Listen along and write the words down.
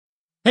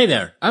Hey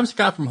there, I'm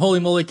Scott from Holy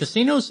Moly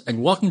Casinos,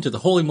 and welcome to the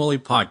Holy Moly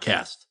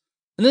Podcast.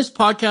 In this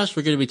podcast,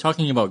 we're going to be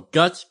talking about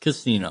Guts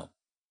Casino.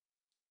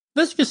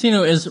 This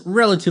casino is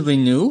relatively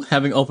new,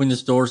 having opened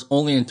its doors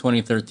only in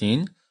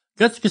 2013.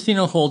 Guts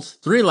Casino holds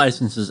 3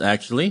 licenses,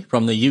 actually,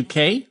 from the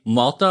UK,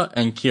 Malta,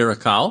 and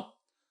Curacao.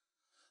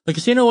 The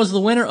casino was the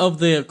winner of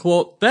the,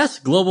 quote,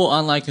 Best Global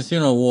Online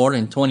Casino Award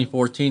in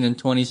 2014 and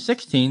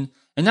 2016,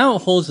 and now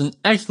it holds an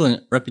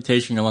excellent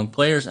reputation among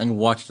players and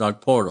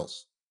watchdog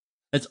portals.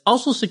 It's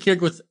also secured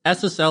with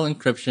SSL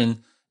encryption,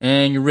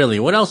 and really,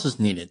 what else is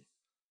needed?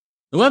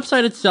 The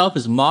website itself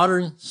is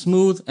modern,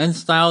 smooth, and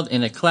styled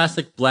in a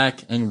classic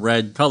black and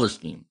red color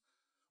scheme.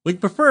 We'd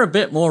prefer a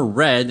bit more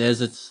red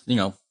as it's,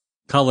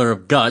 color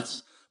of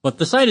guts, but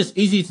the site is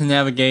easy to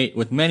navigate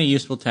with many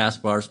useful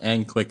taskbars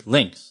and quick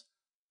links.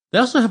 They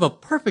also have a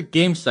perfect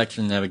game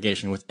section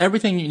navigation with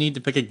everything you need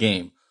to pick a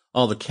game.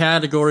 All the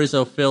categories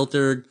are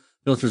filtered,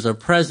 filters are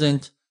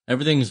present,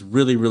 everything is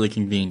really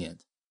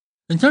convenient.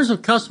 In terms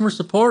of customer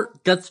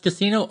support, Guts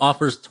Casino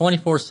offers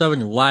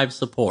 24/7 live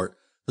support.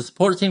 The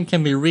support team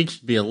can be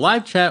reached via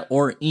live chat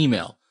or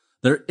email.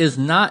 There is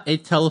not a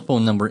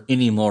telephone number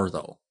anymore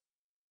though.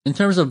 In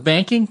terms of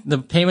banking, the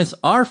payments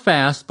are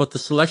fast, but the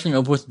selection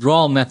of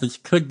withdrawal methods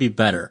could be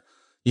better.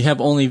 You have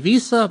only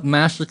Visa,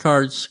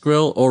 MasterCard,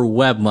 Skrill, or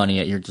WebMoney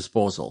at your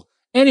disposal.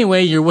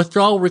 Anyway, your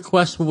withdrawal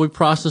request will be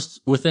processed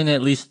within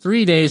at least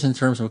 3 days in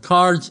terms of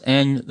cards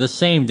and the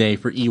same day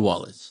for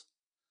e-wallets.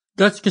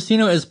 Guts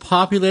Casino is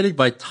populated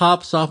by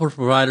top software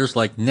providers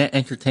like Net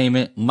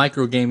Entertainment,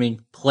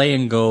 Microgaming, Play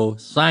and Go,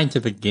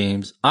 Scientific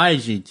Games,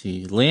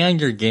 IGT,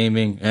 Leander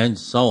Gaming, and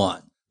so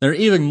on. There are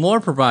even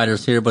more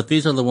providers here, but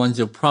these are the ones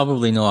you'll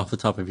probably know off the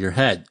top of your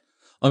head.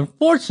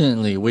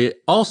 Unfortunately, we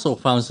also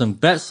found some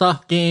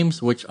BetSoft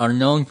games which are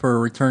known for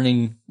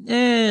returning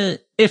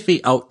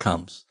iffy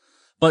outcomes.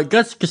 But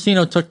Guts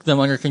Casino took them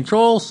under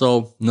control,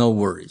 so no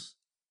worries.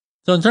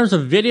 So in terms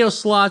of video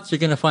slots, you're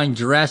going to find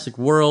Jurassic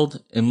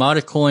World,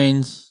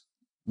 Emoticoins,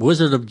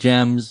 Wizard of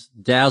Gems,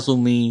 Dazzle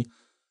Me,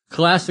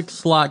 classic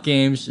slot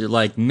games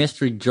like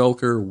Mystery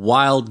Joker,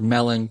 Wild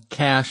Melon,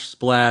 Cash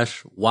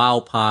Splash,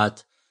 Wow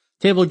Pot,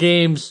 table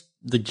games,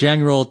 The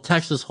General,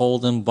 Texas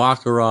Hold'em,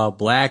 Baccarat,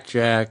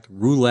 Blackjack,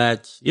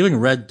 Roulette,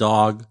 even Red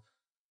Dog,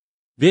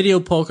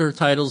 video poker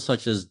titles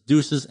such as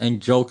Deuces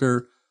and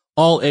Joker,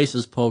 All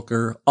Aces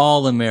Poker,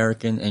 All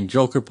American, and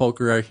Joker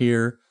Poker are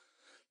here.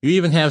 You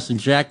even have some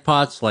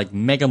jackpots like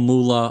Mega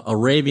Moolah,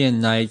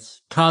 Arabian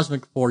Nights,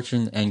 Cosmic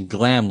Fortune, and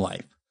Glam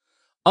Life.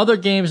 Other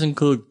games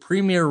include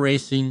Premier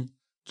Racing,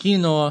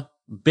 Quinoa,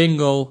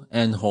 Bingo,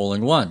 and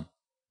Hole-in-One.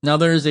 Now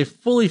there is a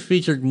fully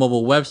featured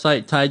mobile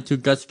website tied to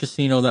Guts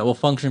Casino that will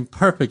function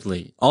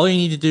perfectly. All you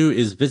need to do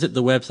is visit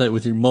the website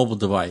with your mobile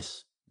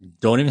device. You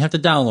don't even have to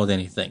download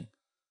anything.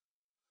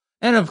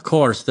 And of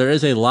course, there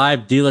is a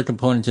live dealer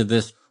component to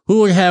this. Who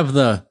would have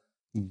the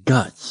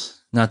guts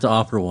not to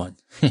offer one?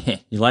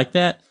 You like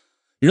that?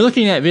 You're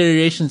looking at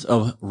variations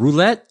of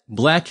roulette,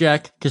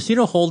 blackjack,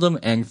 casino hold'em,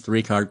 and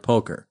 3-card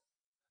poker.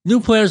 New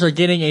players are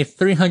getting a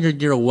 300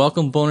 €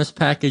 welcome bonus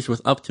package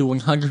with up to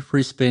 100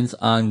 free spins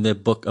on the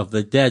Book of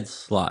the Dead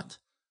slot.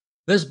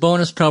 This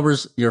bonus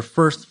covers your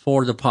first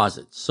 4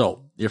 deposits.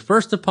 So, your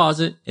first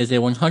deposit is a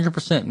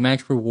 100%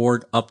 match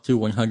reward up to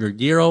 100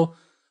 €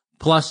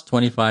 plus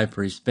 25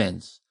 free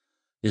spins.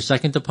 Your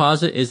second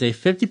deposit is a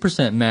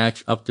 50%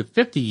 match up to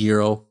 50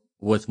 €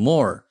 with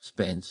more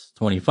spins,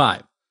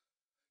 25.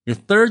 Your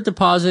third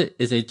deposit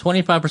is a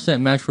 25%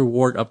 match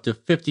reward up to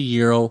 50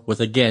 € with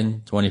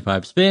again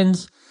 25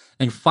 spins.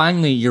 And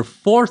finally, your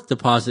fourth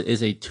deposit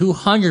is a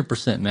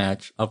 200%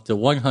 match up to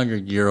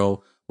 100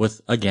 € with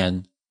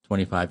again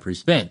 25 free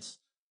spins.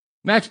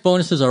 Match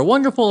bonuses are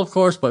wonderful, of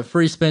course, but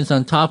free spins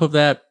on top of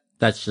that,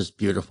 that's just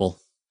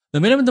beautiful. The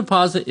minimum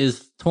deposit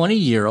is 20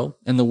 €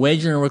 and the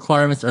wagering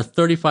requirements are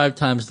 35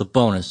 times the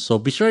bonus, so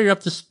be sure you're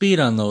up to speed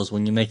on those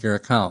when you make your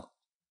account.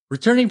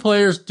 Returning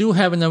players do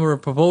have a number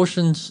of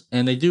promotions,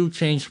 and they do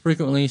change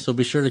frequently, so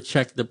be sure to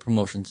check the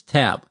promotions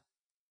tab.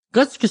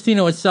 Guts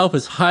Casino itself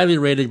is highly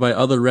rated by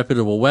other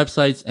reputable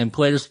websites, and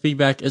players'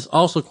 feedback is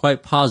also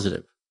quite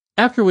positive.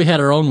 After we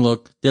had our own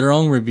look, did our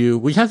own review,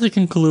 we have to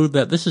conclude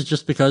that this is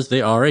just because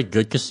they are a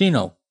good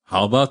casino.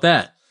 How about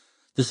that?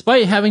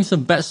 Despite having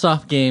some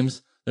BetSoft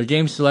games, their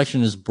game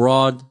selection is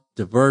broad,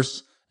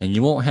 diverse, and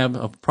you won't have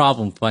a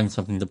problem finding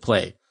something to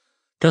play.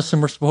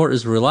 Customer support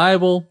is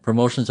reliable,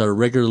 promotions are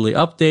regularly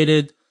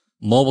updated,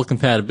 mobile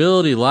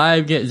compatibility,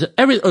 live games,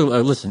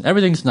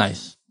 everything's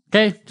nice.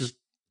 Okay? Just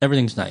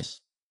everything's nice.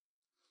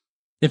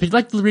 If you'd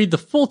like to read the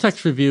full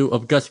text review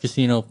of Guts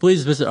Casino,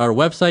 please visit our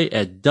website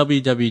at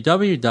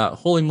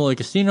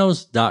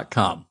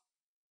www.holymolycasinos.com.